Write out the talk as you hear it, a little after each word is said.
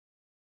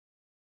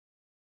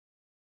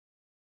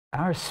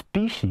Our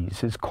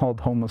species is called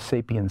Homo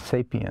sapiens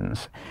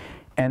sapiens,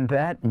 and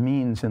that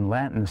means in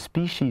Latin,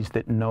 species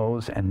that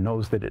knows and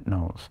knows that it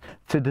knows.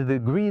 To the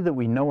degree that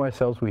we know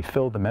ourselves, we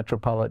fill the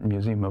Metropolitan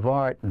Museum of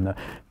Art and the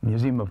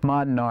Museum of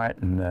Modern Art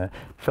and the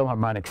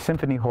Philharmonic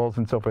Symphony Halls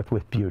and so forth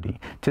with beauty.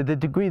 To the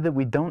degree that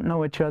we don't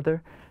know each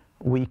other,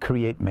 we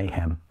create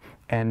mayhem,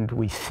 and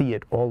we see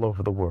it all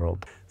over the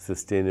world.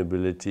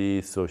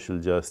 Sustainability, social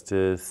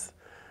justice,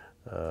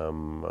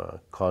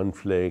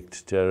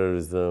 conflict,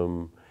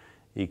 terrorism,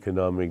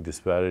 economic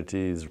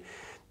disparities.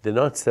 They're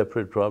not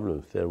separate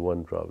problems, they're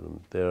one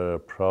problem. They're a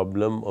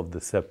problem of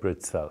the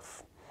separate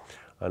self.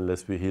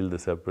 Unless we heal the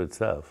separate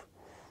self,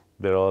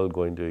 they're all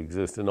going to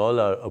exist. And all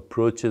our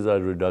approaches are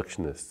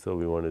reductionist. So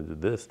we want to do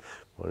this,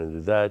 we want to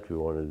do that, we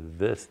want to do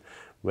this,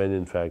 when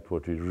in fact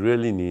what we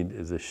really need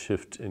is a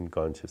shift in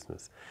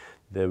consciousness.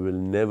 There will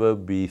never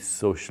be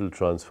social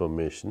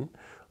transformation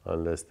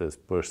unless there's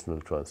personal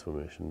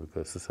transformation,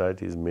 because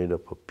society is made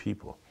up of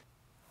people.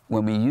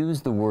 When we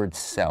use the word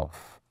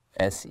self,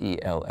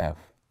 S-E-L-F,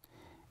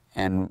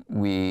 and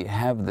we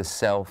have the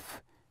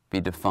self be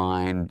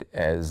defined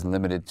as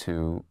limited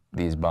to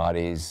these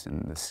bodies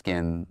and the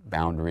skin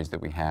boundaries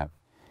that we have,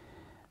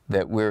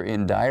 that we're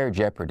in dire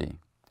jeopardy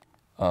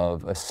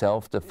of a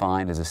self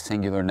defined as a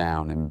singular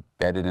noun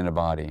embedded in a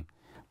body,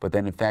 but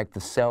then in fact the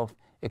self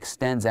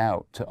extends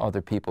out to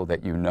other people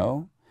that you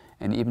know,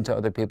 and even to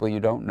other people you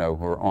don't know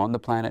who are on the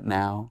planet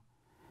now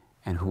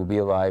and who will be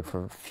alive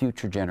for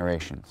future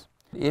generations.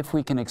 If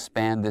we can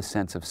expand this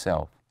sense of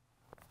self,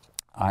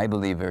 I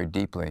believe very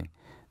deeply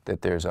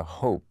that there's a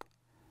hope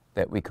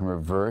that we can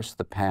reverse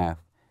the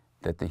path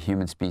that the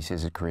human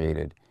species has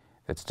created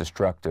that's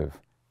destructive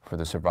for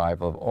the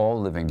survival of all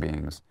living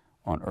beings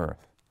on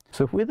Earth.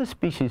 So if we're the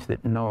species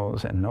that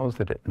knows and knows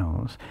that it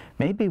knows,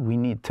 maybe we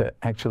need to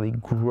actually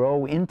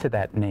grow into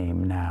that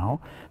name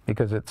now,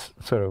 because it's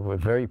sort of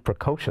very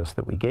precocious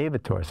that we gave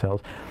it to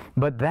ourselves.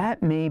 But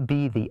that may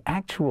be the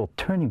actual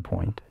turning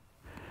point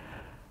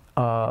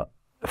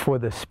for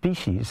the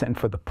species and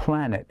for the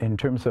planet, in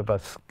terms of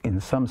us, in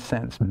some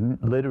sense,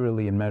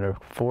 literally and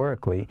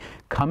metaphorically,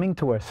 coming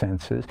to our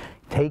senses,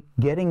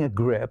 getting a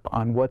grip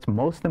on what's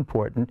most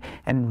important,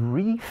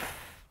 and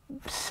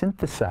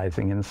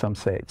synthesizing in some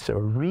sense,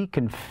 or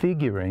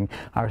reconfiguring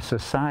our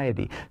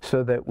society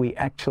so that we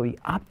actually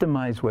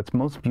optimize what's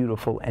most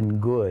beautiful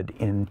and good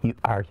in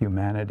our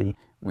humanity.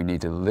 We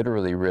need to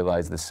literally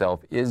realize the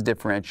self is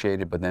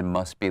differentiated, but then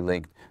must be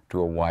linked to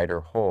a wider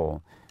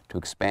whole, to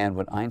expand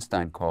what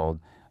Einstein called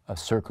a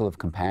circle of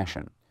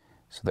compassion,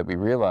 so that we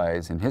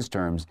realize, in his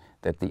terms,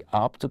 that the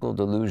optical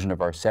delusion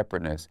of our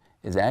separateness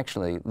is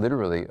actually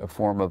literally a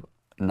form of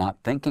not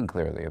thinking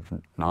clearly, of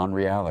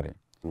non-reality.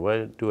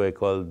 Why do I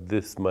call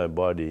this my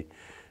body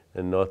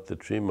and not the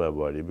tree my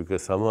body?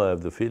 Because somehow I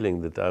have the feeling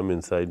that I'm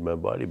inside my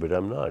body, but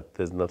I'm not.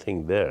 There's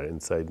nothing there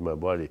inside my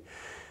body.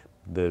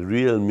 The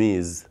real me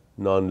is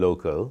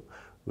non-local,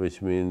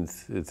 which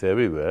means it's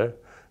everywhere.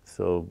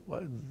 So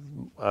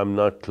I'm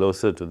not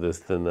closer to this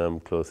than I'm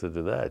closer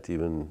to that,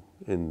 even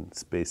in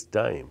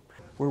space-time.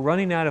 We're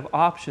running out of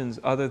options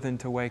other than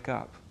to wake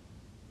up.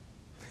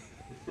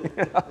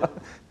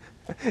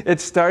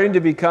 It's starting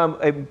to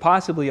become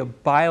possibly a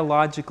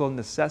biological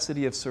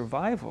necessity of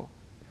survival.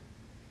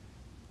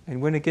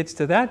 And when it gets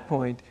to that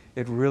point,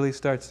 it really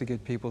starts to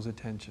get people's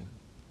attention.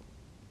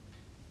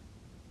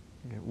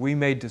 We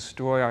may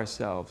destroy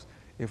ourselves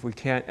if we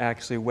can't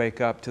actually wake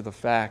up to the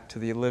fact, to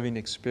the living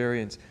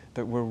experience,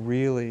 that we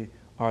really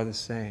are the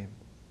same.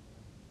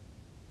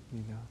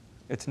 You know?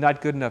 It's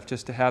not good enough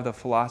just to have the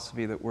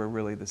philosophy that we're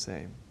really the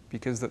same,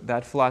 because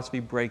that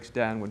philosophy breaks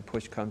down when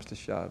push comes to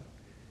shove.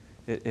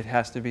 It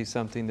has to be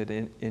something that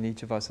in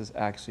each of us is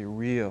actually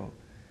real,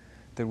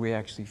 that we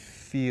actually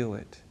feel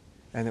it,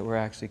 and that we're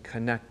actually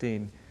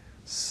connecting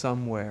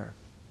somewhere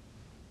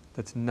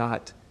that's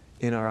not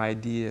in our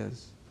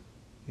ideas,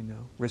 you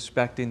know,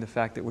 respecting the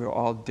fact that we're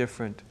all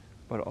different,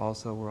 but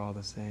also we're all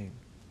the same.